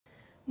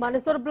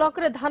Maneshwar block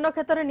रे धान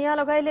क्षेत्र में निया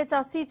लगाइले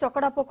चाषी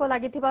चकड़ा पोक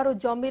लगी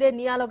जमी रे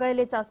निया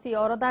लगाइले चाषी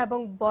अरदा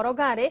और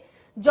बरगाँ रे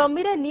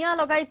जमी रे निया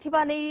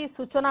लगाइथिबा नै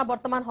सूचना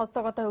वर्तमान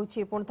हस्तगत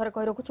होउछि। पुणी थरे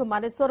कहि रखुछु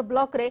मानेश्वर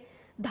ब्लॉक रे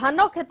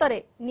धान क्षेत्र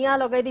में निया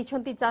लगाई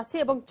दैछंती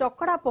चाषी और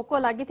चकड़ा पोक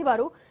लगी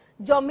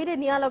जमी रे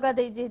निया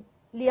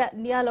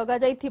लगा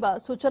जाइथिबा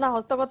सूचना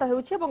हस्तगत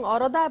होउछि।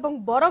 अरदा और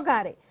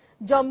बरगाँ रे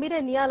जमी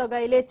रे निया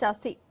लगाइले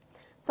चाषी।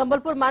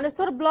 संबलपुर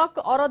मानेश्वर ब्लॉक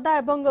अरदा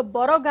और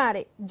बरगाँ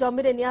रे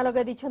जमी रे निया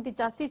लगाई दैछंती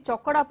चाषी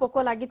चकड़ा पोक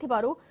लगी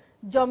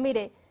जमी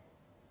रे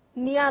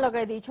निया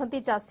लगाई दैछंती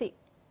चाषी।